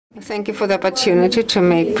Thank you for the opportunity to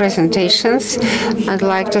make presentations. I'd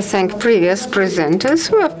like to thank previous presenters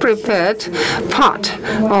who have prepared part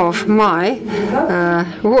of my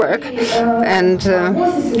work. And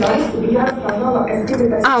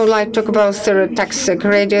I would like to talk about stereotactic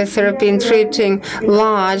radiotherapy in treating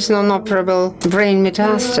large non-operable brain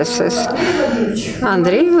metastases.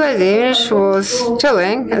 Andrei Vladimirovich was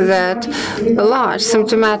telling that large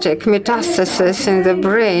symptomatic metastases in the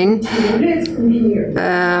brain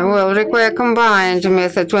will require combined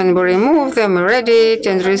method when we remove them, irradiate,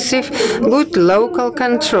 and receive good local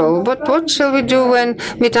control. But what shall we do when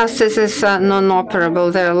metastases are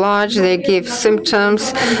non-operable? They're large, they give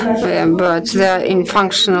symptoms, but they're in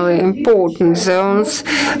functionally important zones,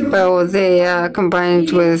 or they are combined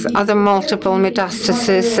with other multiple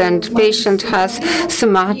metastases, and patient has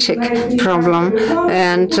somatic problem.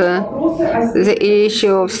 And the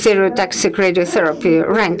issue of stereotactic radiotherapy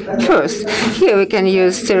rank first. Here we can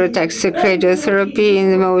use stereotactic radiotherapy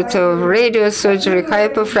in the mode of radiosurgery,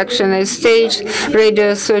 hypofractionated stage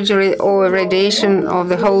radiosurgery, or irradiation of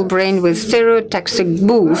the whole brain with stereotactic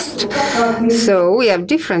boost. So we have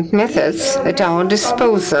different methods at our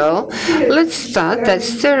disposal. Let's start that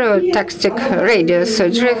stereotactic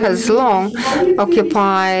radiosurgery has long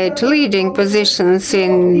occupied leading positions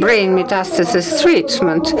in brain metastasis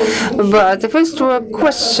treatment. But the first work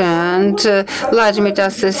questioned large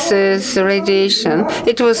metastasis radiation.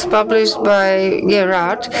 It was published by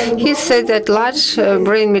Gerard. He said that large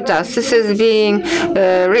brain metastases being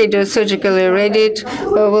radiosurgically irradiated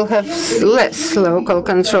will have less local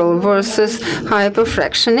control versus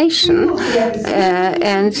hypofractionation.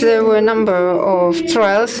 And there were a number of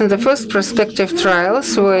trials, and the first prospective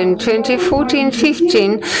trials were in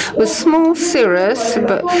 2014-15 with small series,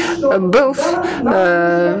 but both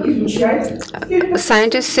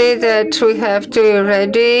scientists say that we have to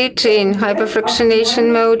irradiate in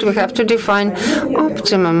hypofractionation mode. We have to define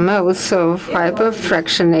optimum modes of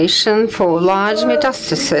hypofractionation for large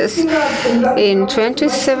metastases. In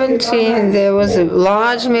 2017, there was a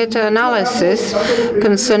large meta-analysis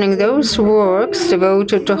concerning those works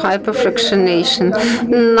devoted to hypofractionation.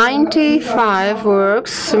 95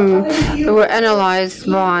 works were analyzed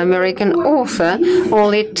by American author.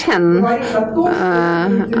 Only 10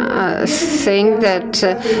 saying that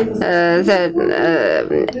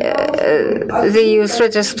they use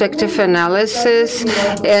retrospective analysis,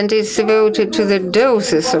 and it's devoted to the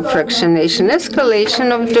doses of fractionation.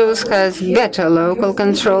 Escalation of dose has better local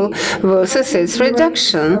control versus its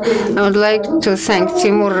reduction. I would like to thank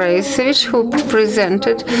Timur Raisovich, who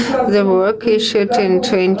presented the work issued in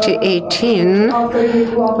 2018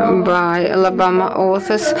 by Alabama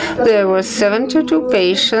authors. There were 72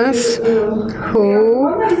 patients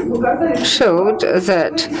who showed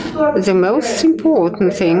that the most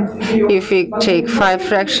important thing, if we take 5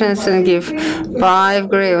 fractions and give 5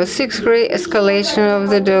 gray or 6 gray, escalation of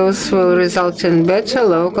the dose will result in better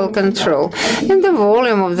local control. And the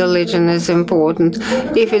volume of the lesion is important.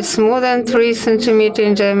 If it's more than 3 centimeters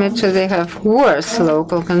in diameter, they have worse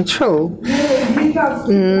local control.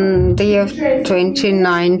 The year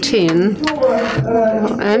 2019.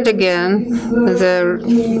 And again, the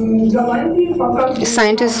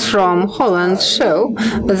scientists from Holland show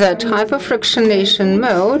that hypofractionation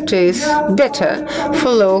mode is better for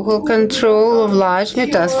local control of large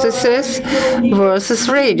metastases versus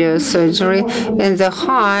radiosurgery. And the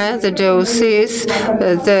higher the dose is,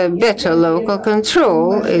 the better local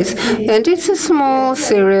control is. And it's a small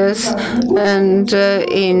series. And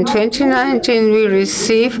in 2019, we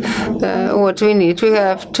receive what we need. We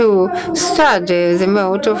have to study the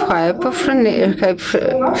mode of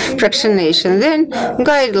hypofractionation. Then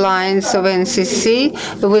guidelines of NCC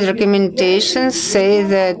with recommendations say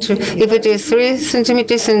that if it is 3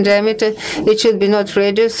 centimeters in diameter, it should be not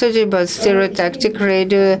radiosurgery but stereotactic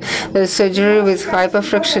radiosurgery with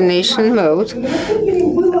hypofractionation mode.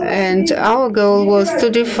 And our goal was to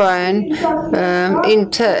define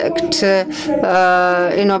intact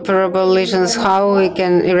inoperable lesions, how we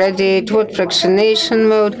can irradiate, what fractionation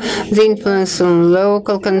mode, the influence on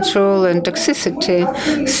local control and toxicity.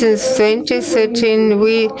 Since 2013,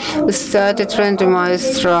 we started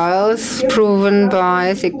randomized trials proven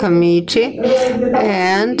by the committee,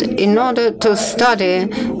 and in order to study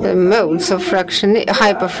the modes of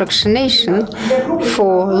hypofractionation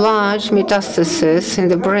for large metastases in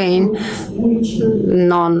the brain,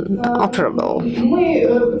 non-operable.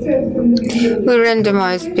 We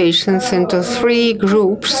randomized patients into 3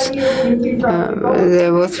 groups.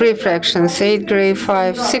 There were 3 fractions, 8 gray,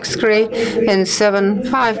 5 6 gray, and 7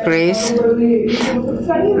 5 grays.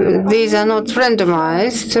 These are not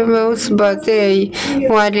randomized modes, but they are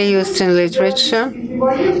widely used in literature.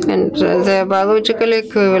 and they're biologically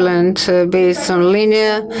equivalent based on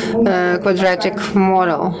linear quadratic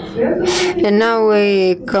model. And now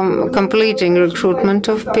we completing recruitment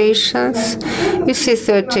of patients. You see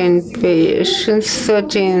 13 patients,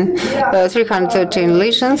 313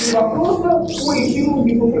 lesions.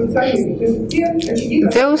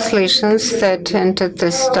 Those lesions that entered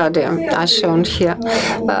the study are shown here.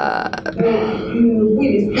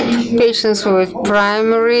 Patients with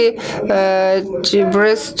primary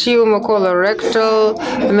breast tumor, colorectal,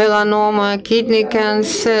 melanoma, kidney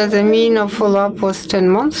cancer. The mean of follow-up was 10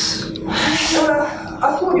 months.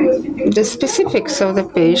 The specifics of the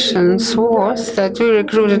patients was that we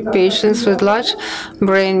recruited patients with large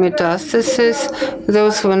brain metastases,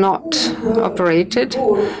 those who were not operated,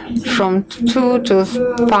 from 2 to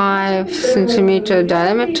 5 centimeter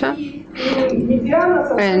diameter,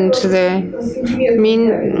 and the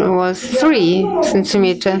mean was 3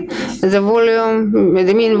 centimeter. The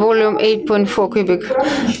mean volume 8.4 cubic.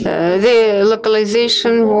 The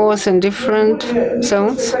localization was in different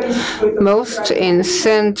zones, most in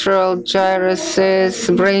central gyruses,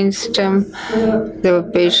 brainstem. There were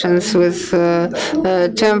patients with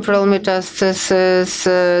temporal metastasis,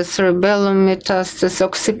 cerebellum metastasis,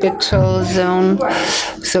 occipital zone.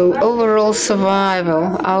 So overall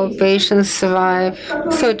survival, our patients survive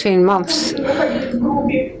 13 months.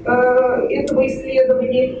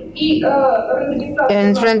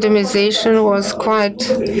 And randomization was quite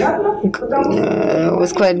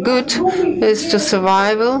good as to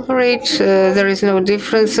survival rate. There is no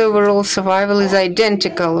difference. Overall survival is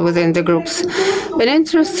identical within the groups. An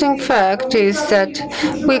interesting fact is that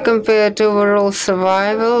we compared overall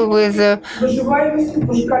survival with the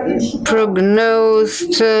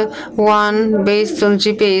prognosed one based on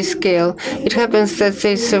GPA scale. It happens that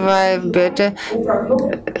they survive better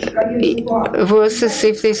versus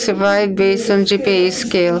if they survive based on GPA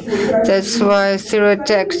scale. That's why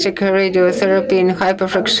stereotactic radiotherapy in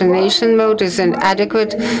hyperfractionation mode is an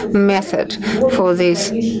adequate method for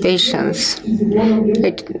these patients.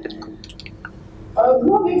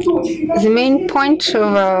 The main point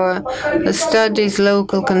of our study is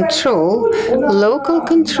local control. Local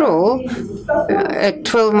control at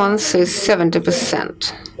 12 months is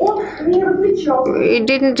 70%. It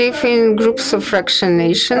didn't differ in groups of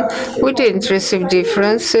fractionation. We didn't receive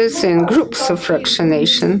differences in groups of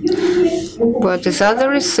fractionation. But as other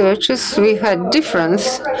researchers, we had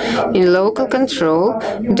difference in local control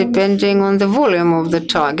depending on the volume of the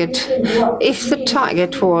target. If the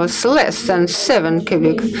target was less than 7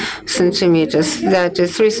 cubic centimeters, that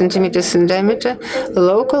is 3 centimeters in diameter,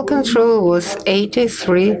 local control was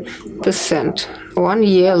 83%. 1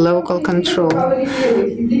 year local control.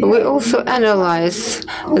 We also analyzed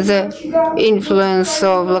the influence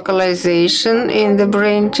of localization in the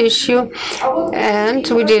brain tissue, and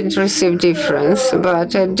we didn't receive difference, but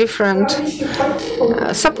different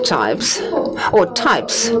subtypes or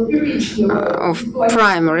types of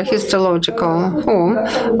primary histological form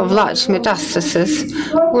of large metastasis.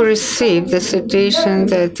 We received the citation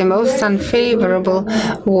that the most unfavorable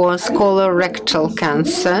was colorectal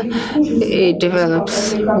cancer. It develops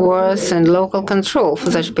worse, and local control for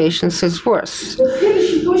such patients is worse.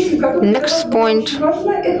 Next point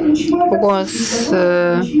was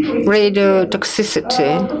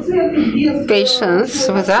radiotoxicity. Patients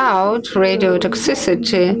without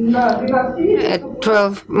radiotoxicity at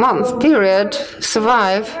 12-month period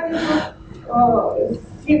survive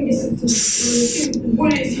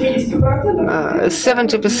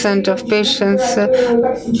 70% of patients,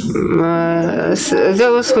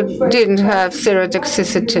 those who didn't have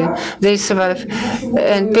stereotoxicity, they survive.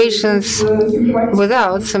 And patients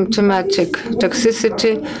without symptomatic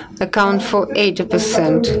toxicity account for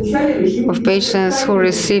 80% of patients who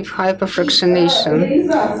receive hyperfractionation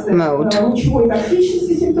mode.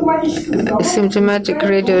 Symptomatic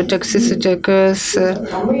radiotoxicity occurs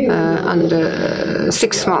under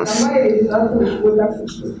 6 months.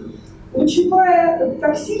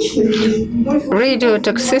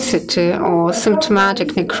 Radiotoxicity or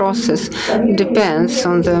symptomatic necrosis depends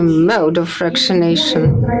on the mode of fractionation.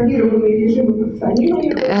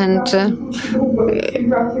 And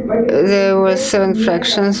there were 7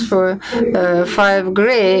 fractions for 5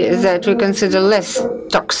 gray that we consider less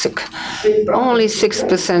toxic. Only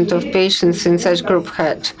 6% of patients in such group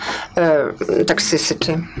had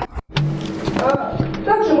toxicity.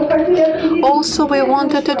 Also, we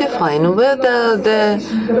wanted to define whether the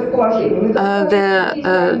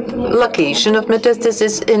location of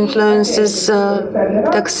metastasis influences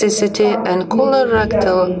toxicity, and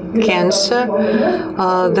colorectal cancer,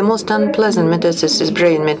 the most unpleasant metastasis,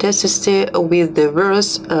 brain metastasis with the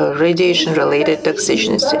worst radiation-related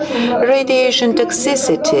toxicity. Radiation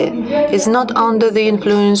toxicity is not under the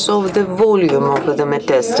influence of the volume of the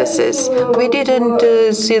metastasis. We didn't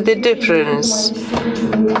see the difference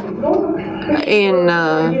in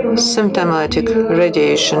symptomatic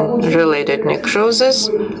radiation-related necrosis,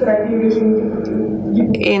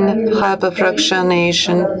 in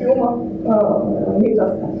hyperfractionation,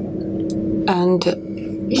 and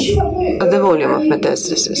the volume of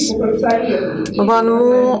metastasis. One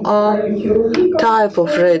more type of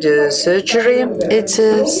radiosurgery, it's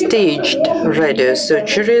a staged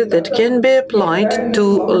radiosurgery that can be applied to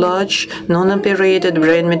large non-operated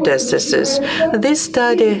brain metastases. This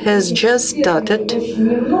study has just started.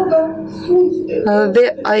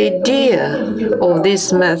 The idea of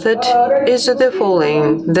this method is the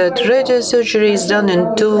following, that radiosurgery is done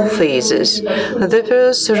in two phases. The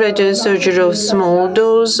first, radiosurgery of small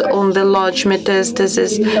dose on the large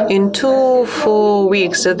metastasis. In 2-4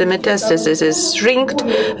 weeks, the metastasis is shrinked,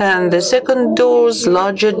 and the second dose,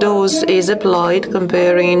 larger dose, is applied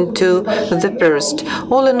comparing to the first.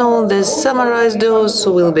 All in all, the summarized dose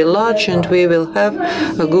will be large, and we will have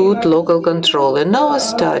a good local control. In our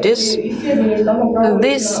studies,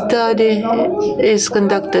 this study is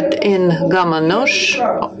conducted in gamma knife.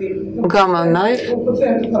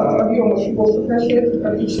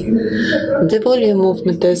 The volume of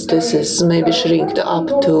metastasis may be shrinked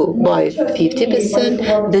up to by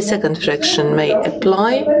 50%. The second fraction may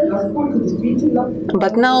apply.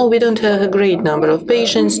 But now we don't have a great number of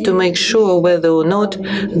patients to make sure whether or not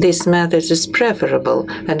this method is preferable.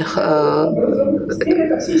 And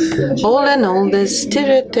all in all, the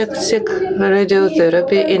stereotactic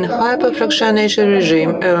radiotherapy in hyperfractionation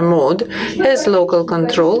regime mode has local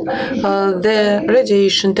control. The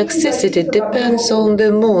radiation toxicity depends on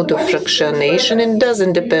the mode of fractionation and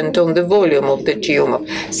doesn't depend on the volume of the tumor.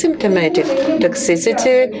 Symptomatic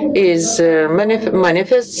toxicity is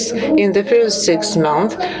manifests in the first 6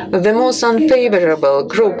 months. The most unfavorable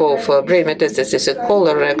group of brain metastasis is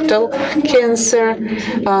colorectal cancer.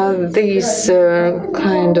 This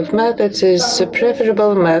kind of method is a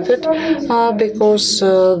preferable method because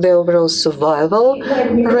the overall survival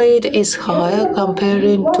rate is higher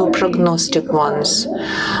comparing to prognostic ones.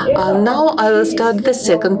 Now I will start the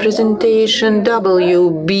second presentation,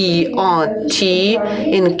 WBRT,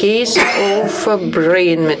 in case of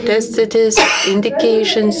brain metastasis,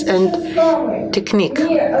 indications and technique.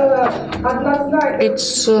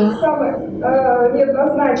 It's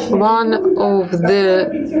one of the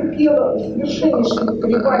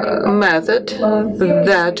method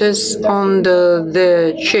that is under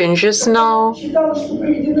the changes now.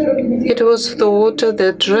 It was thought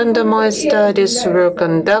that randomized studies were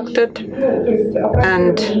conducted,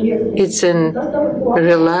 and it's in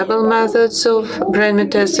reliable methods of brain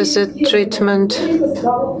metastasis treatment.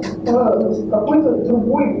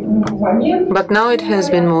 But now it has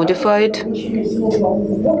been modified,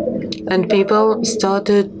 and people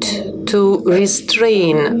started to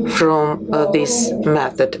restrain from this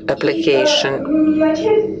method application.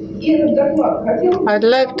 I'd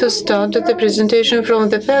like to start the presentation from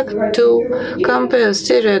the fact to compare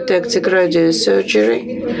stereotactic radiosurgery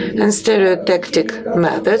and stereotactic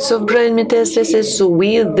methods of brain metastasis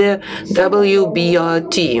with the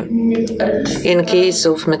WBRT in case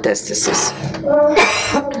of metastasis.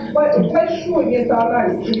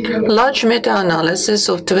 Large meta-analysis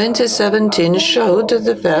of 2017 showed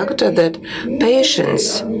the fact that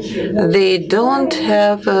patients, they don't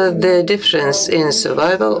have the difference in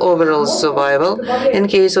survival, overall survival, in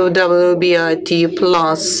case of WBRT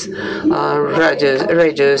plus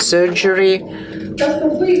radiosurgery.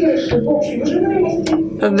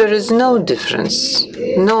 There is no difference,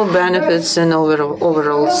 no benefits in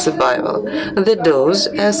overall survival. The dose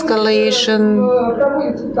escalation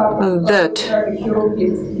that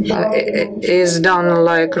is done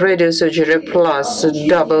like radiosurgery plus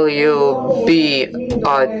WBRT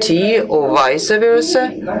or vice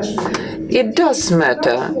versa, it does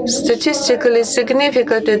matter. Statistically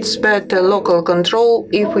significant, it's better local control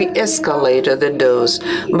if we escalate the dose.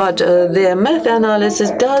 But the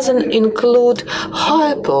meta-analysis doesn't include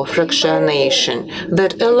hypofractionation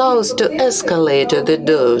that allows to escalate the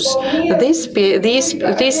dose. This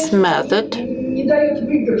method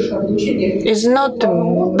is not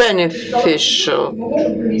beneficial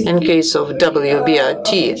in case of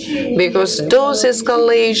WBRT, because dose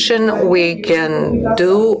escalation we can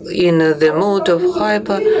do in the mode of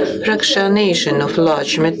hyperfractionation of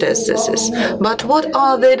large metastases. But what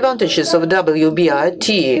are the advantages of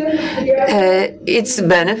WBRT? Its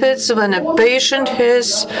benefits when a patient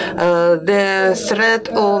has the threat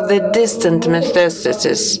of the distant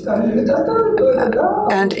metastasis.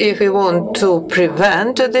 And if we want to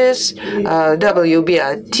prevent this,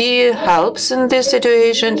 WBRT helps in this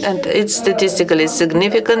situation, and it's statistically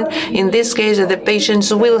significant. In this case, the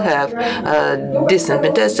patients will have distant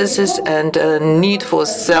metastasis and need for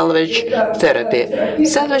salvage therapy.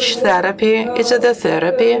 Salvage therapy is the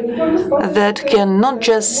therapy that can not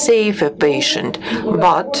just save a patient,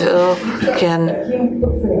 but can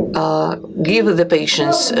give the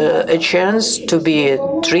patients a chance to be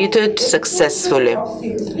treated successfully.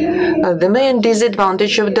 The main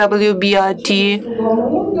disadvantage of WBRT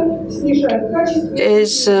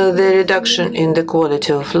is the reduction in the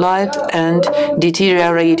quality of life and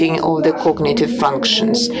deteriorating of the cognitive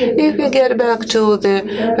functions. If we get back to the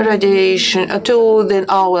radiation, to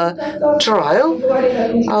our trial,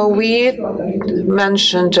 we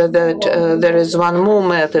mentioned that there is one more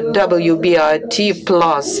method, WBRT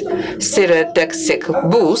plus stereotactic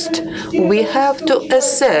boost. We have to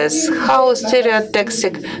assess how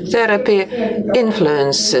stereotactic therapy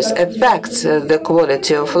affects the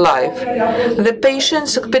quality of life. The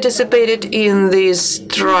patients who participated in this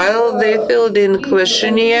trial, they filled in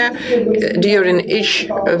questionnaire during each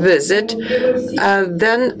visit.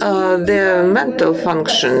 Then their mental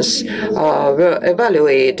functions were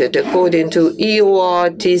evaluated according to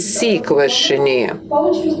EORTC questionnaire.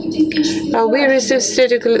 We received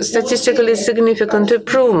statistically significant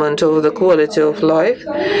improvement of the quality of life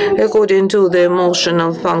according to the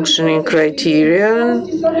emotional functioning criterion,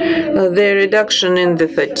 the reduction in the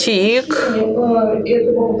fatigue,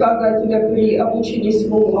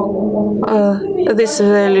 this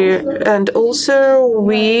value, and also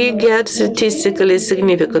we get statistically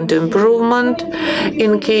significant improvement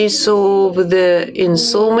in case of the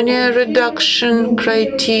insomnia reduction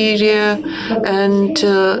criteria and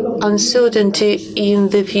uncertainty in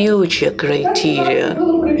the future criteria.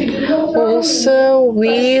 Also,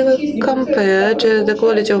 we compared the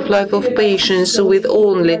quality of life of patients with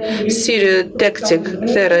only stereotactic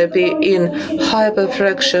therapy in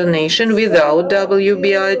hyperfractionation without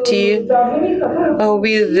WBRT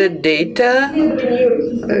with the data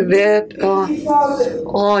that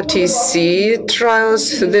RTC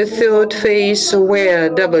trials, the third phase where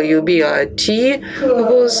WBRT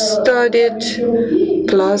was studied,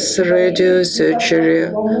 plus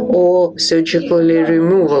radiosurgery or surgically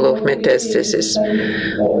removal of metastases.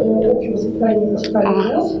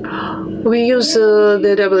 We use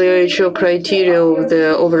the WHO criteria of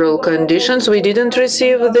the overall conditions. We didn't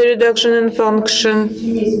receive the reduction in function.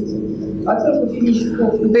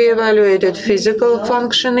 We evaluated physical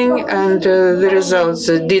functioning and the results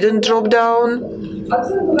didn't drop down.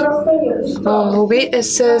 We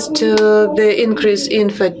assessed the increase in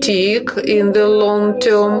fatigue in the long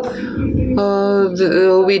term.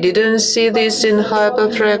 We didn't see this in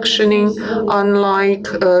hyperfractioning, unlike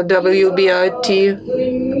WBRT.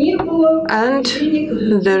 And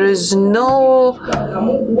there is no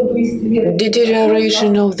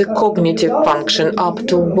deterioration of the cognitive function up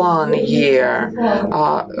to 1 year.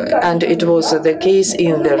 And it was the case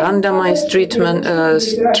in the randomized treatment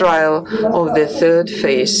trial of the third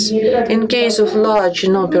phase. In case of large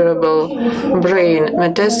inoperable brain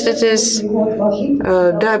metastases,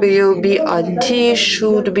 WBRT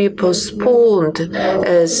should be postponed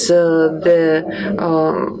as the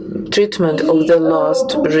treatment of the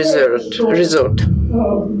last resort.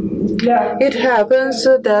 It happens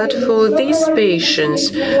that for these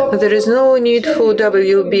patients, there is no need for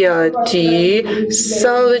WBRT.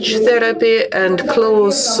 Salvage therapy and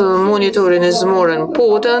close monitoring is more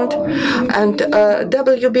important. And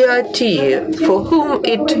WBRT, for whom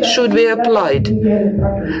it should be applied?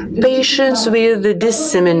 Patients with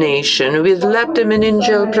dissemination, with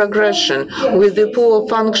leptomeningeal progression, with the poor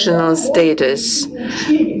functional status.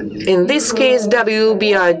 In this case,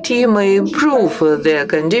 WBRT may improve their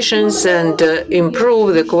conditions and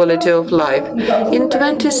improve the quality of life. In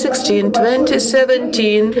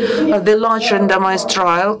 2016-2017, the large randomized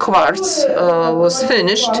trial, Quartz, was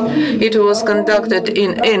finished. It was conducted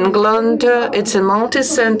in England. It's a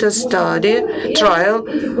multi-center study trial,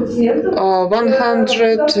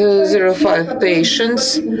 105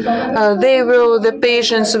 patients. They were the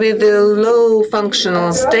patients with the low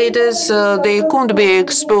functional status. They couldn't be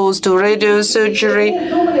exposed to radiosurgery.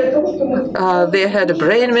 they had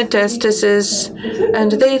brain metastases,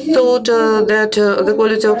 and they thought that the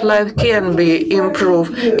quality of life can be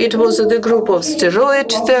improved. It was the group of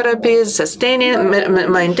steroid therapy,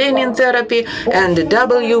 maintaining therapy, and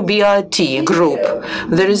WBRT group.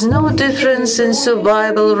 There is no difference in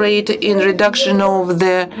survival rate in reduction of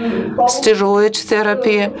the steroid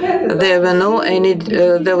therapy. There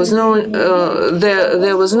was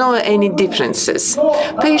no any differences.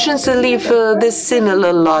 Patients live the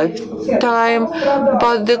similar lifetime,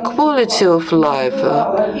 but the quality of life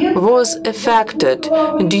was affected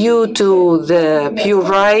due to the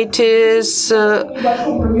pruritus,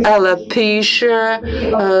 alopecia.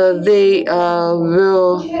 They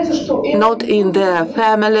were not in their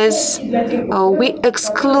families. We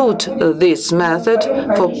exclude this method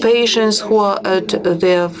for patients who are at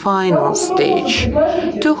their final stage.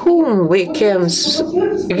 To whom we can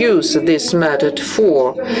use this method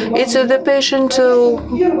for? It's the patient,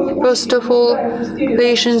 first of all,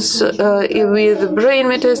 patients with brain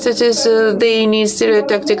metastases, they need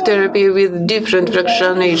stereotactic therapy with different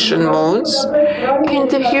fractionation modes. In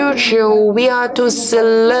the future, we are to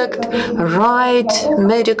select right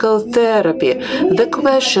medical therapy. The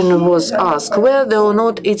question was asked whether or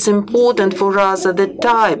not it's important for us the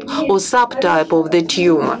type or subtype of the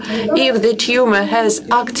tumor. If the tumor has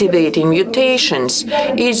activating mutations,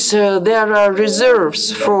 there are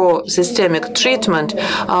reserves for systemic treatment.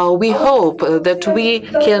 We hope that we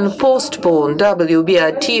can postpone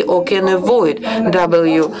WBRT or can avoid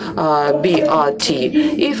WBRT.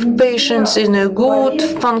 If patients in a good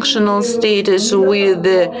functional status with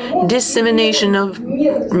the dissemination of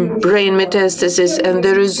brain metastasis and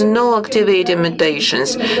there is no activating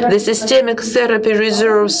mutations, the systemic therapy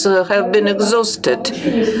reserves have been exhausted.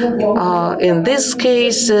 In this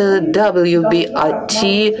case, WBRT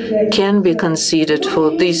can be considered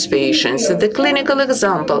for these patients. The clinical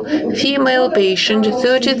example: female patient,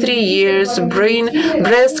 33 years,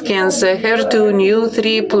 breast cancer, HER2 neu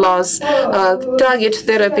 3+, target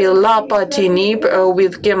therapy lapatinib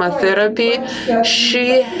with chemotherapy.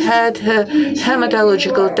 She had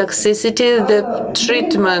hematological toxicity. The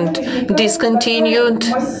treatment discontinued.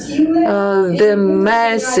 The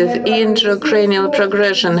massive intracranial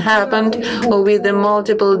progression happened with the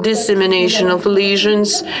multiple dissemination of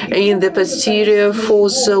lesions in the posterior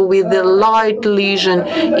fossa, with the light lesion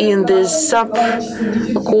in the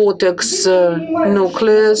subcortex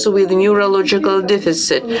nucleus with neurological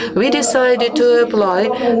deficit. We decided to apply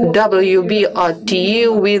WBRT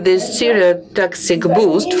with the stereotactic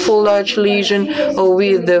boost for large lesion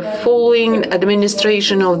with the following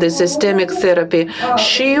administration of the systemic therapy.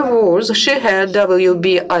 She had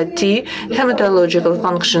WBRT, hematological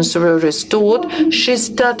functions were restored. She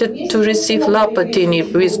started to receive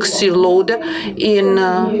lapatinib with Xyloda.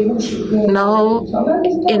 Now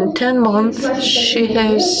in 10 months she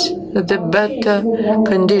has the better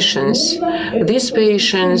conditions. These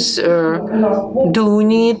patients do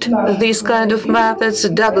need this kind of methods.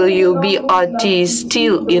 WBRT is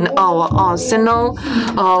still in our arsenal.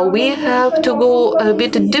 We have to go a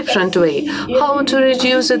bit different way. How to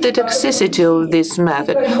reduce the toxicity of this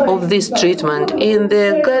method, of this treatment? In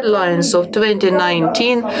the guidelines of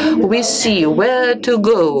 2019, we see where to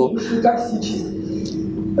go.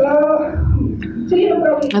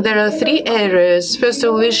 There are three areas. First of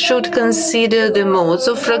all, we should consider the modes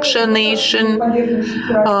of fractionation,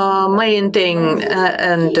 maintain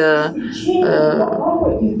and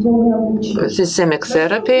systemic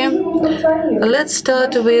therapy. Let's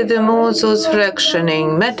start with the modes of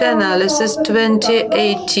fractioning. Meta-analysis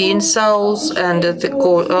 2018, Souls and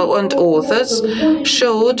authors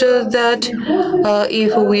showed that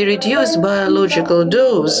if we reduce biological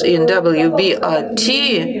dose in WBRT,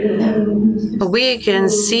 we can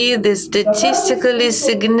see the statistically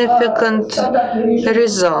significant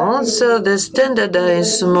results. The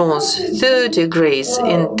standardized modes 30 grays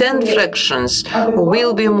in 10 fractions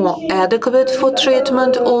will be more adequate for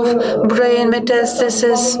treatment of brain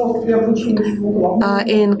metastasis.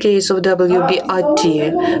 In case of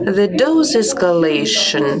WBRT, the dose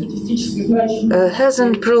escalation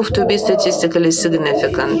hasn't proved to be statistically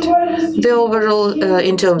significant. The overall,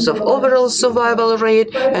 in terms of overall survival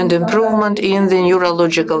rate and improvement in the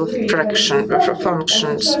neurological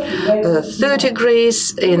functions. 30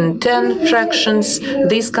 grays in 10 fractions,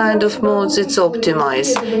 these kind of modes, it's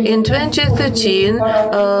optimized. In 2013,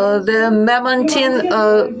 the memantine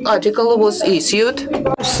article was issued.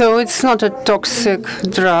 So it's not a toxic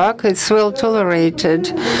drug, it's well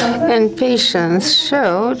tolerated. And patients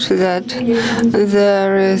showed that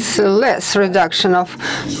there is less reduction of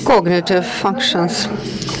cognitive functions.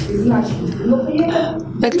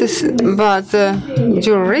 But the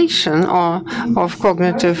duration of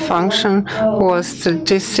cognitive function was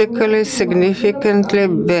statistically significantly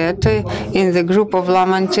better in the group of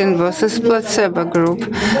Lamantin versus placebo group.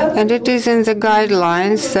 And it is in the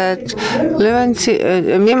guidelines that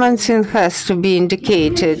memantine has to be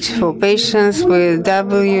indicated for patients with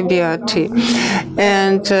WBRT.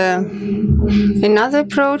 And another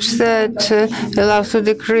approach that allows to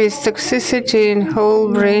decrease toxicity in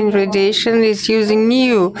whole brain radiation is using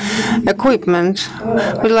new equipment.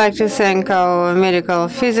 We'd like to thank our medical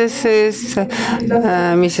physicist,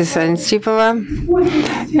 Mrs. Antipova.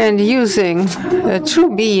 And using a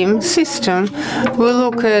true beam system, we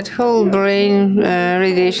look at whole brain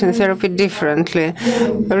radiation therapy differently.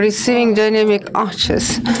 Receiving dynamic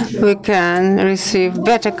arches, we can receive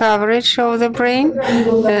better coverage of the brain,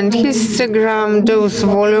 and histogram dose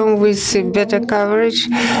volume, we see better coverage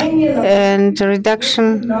and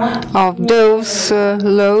reduction of dose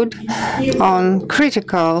load on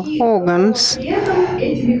critical organs.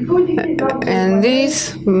 And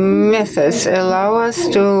these methods allow us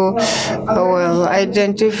to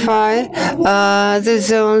identify the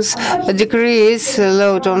zones, decrease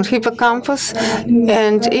load on hippocampus,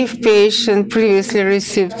 and if patient previously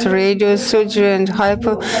received radiosurgery and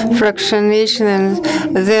hypofractionation and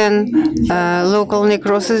then local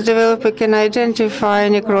necrosis developed, we can identify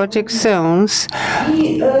necrotic zones.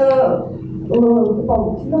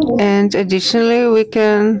 And additionally, we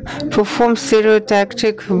can perform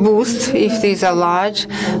stereotactic boost if these are large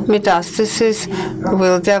metastases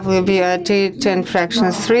with WBRT 10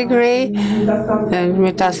 fractions 3 gray, and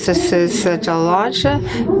metastases that are larger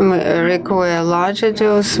require larger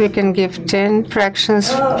dose. We can give 10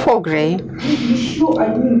 fractions 4 gray.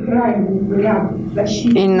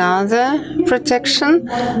 Another protection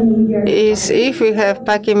is if we have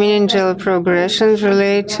pachymeningeal progressions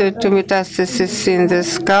related to metastasis in the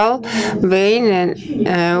skull vein,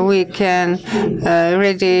 and we can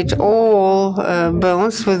radiate all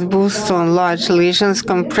bones with boost on large lesions,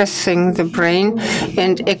 compressing the brain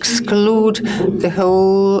and exclude the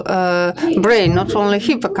whole brain, not only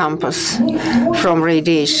hippocampus, from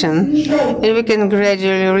radiation. And we can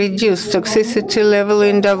gradually reduce toxicity level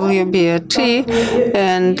in WBRT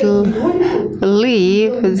and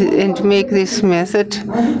leave and make this method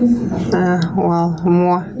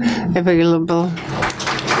more available.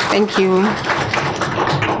 Thank you.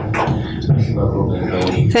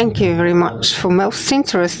 Thank you very much for most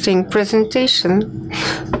interesting presentation.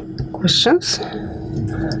 Questions?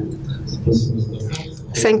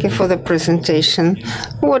 Thank you for the presentation.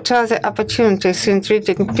 What are the opportunities in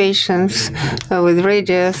treating patients with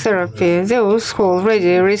radiotherapy, those who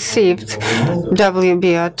already received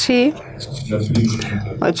WBRT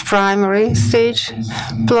at primary stage,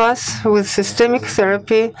 plus with systemic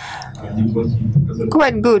therapy?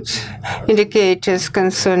 Quite good indicators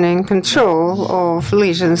concerning control of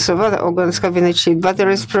lesions of other organs have been achieved, but there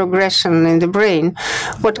is progression in the brain.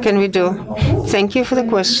 What can we do? Thank you for the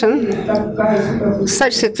question.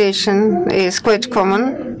 Such situation is quite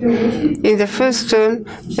common. In the first turn,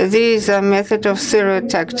 these are methods of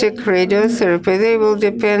stereotactic radiotherapy. They will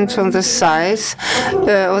depend on the size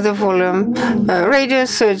of the volume.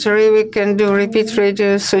 Radiosurgery, we can do repeat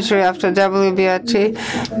radiosurgery after WBRT,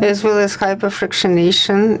 as well as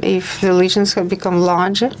hyperfractionation if the lesions have become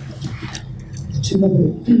larger.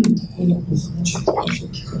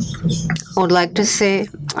 I would like to say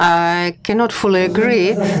I cannot fully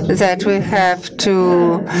agree that we have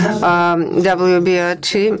to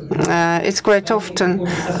WBRT. It's quite often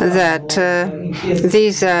that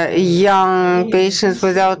these are young patients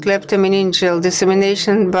without leptomeningeal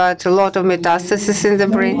dissemination, but a lot of metastasis in the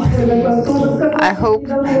brain. I hope,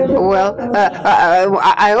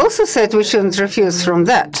 I also said we shouldn't refuse from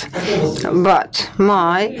that. But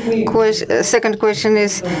my second question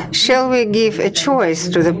is, shall we give a choice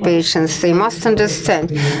to the patients? They must understand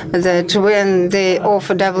that when they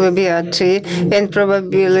offer WBRT and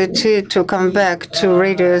probability to come back to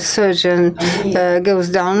radiosurgeon goes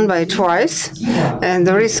down by twice, and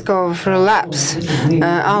the risk of relapse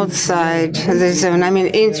outside the zone, I mean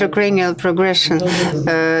intracranial progression,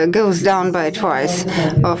 goes down by twice.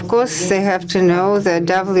 Of course, they have to know that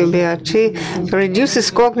WBRT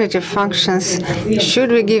reduces cognitive functions.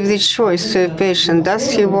 Should we give this choice to a patient. Does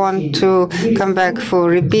he want to come back for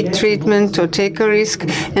repeat treatment or take a risk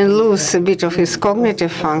and lose a bit of his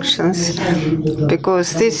cognitive functions? Because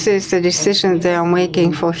this is the decision they are making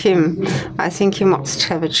for him. I think he must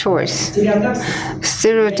have a choice.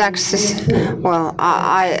 Stereotactic, well,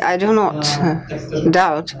 I do not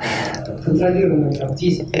doubt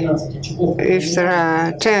if there are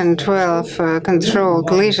 10, 12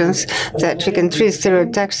 controlled lesions that we can treat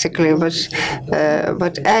stereotactically,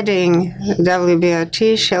 but adding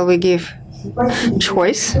WBRT, shall we give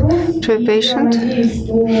choice to a patient?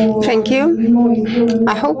 Thank you.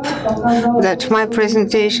 I hope that my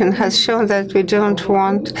presentation has shown that we don't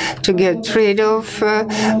want to get rid of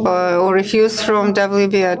or refuse from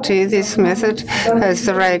WBRT. This method has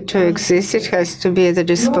the right to exist. It has to be at the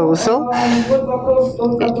disposal.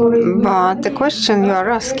 But the question you are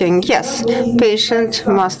asking, yes, patient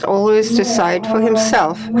must always decide for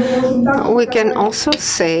himself. We can also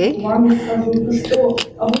say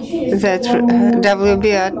that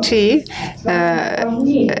WBRT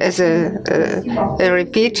as a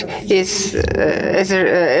repeat is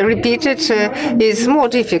repeated is more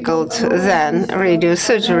difficult than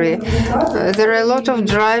radiosurgery. There are a lot of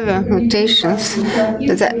driver mutations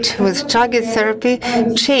that, with target therapy,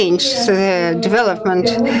 change the development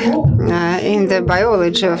in the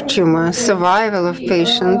biology of tumor, survival of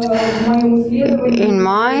patient. In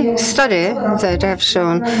my study that I've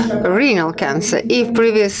shown renal cancer, if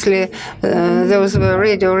previously those were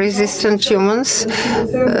radio-resistant tumors,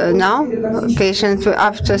 now patients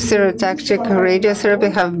after stereotactic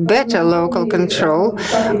radiotherapy have better local control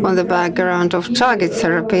on the background of target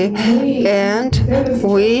therapy, and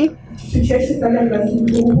we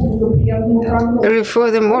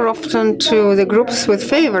refer them more often to the groups with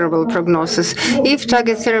favorable prognosis. If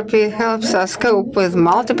target therapy helps us cope with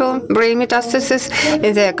multiple brain metastases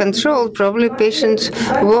and they are controlled, probably patients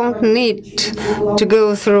won't need to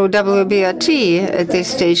go through WBRT at this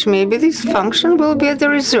stage. Maybe this function will be at the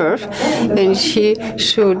reserve, and he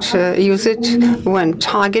should use it when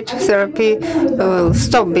target therapy will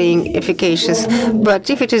stop being efficacious. But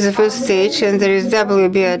if it is the first stage and there is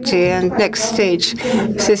WBRT, and next stage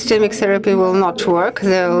systemic therapy will not work,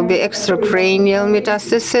 there will be extracranial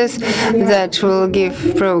metastasis that will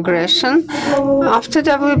give progression. After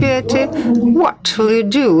WBRT, what will you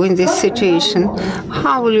do in this situation?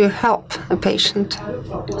 How will you help a patient?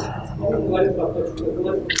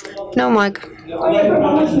 No, Mike.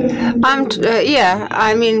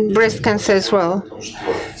 I mean breast cancer as well.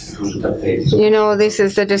 You know, this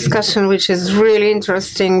is a discussion which is really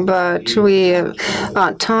interesting, but we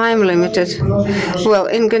are time limited. Well,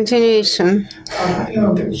 in continuation,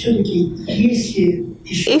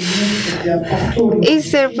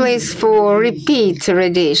 is there a place for repeat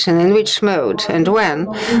radiation, in which mode and when?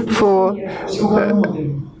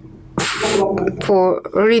 For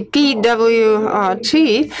repeat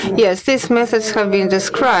WRT, yes, these methods have been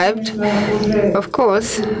described. Of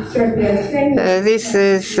course, this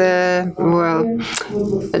is,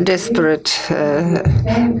 desperate.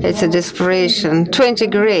 It's a desperation. 20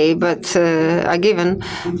 gray, but are given,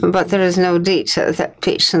 but there is no data that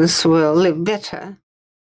patients will live better.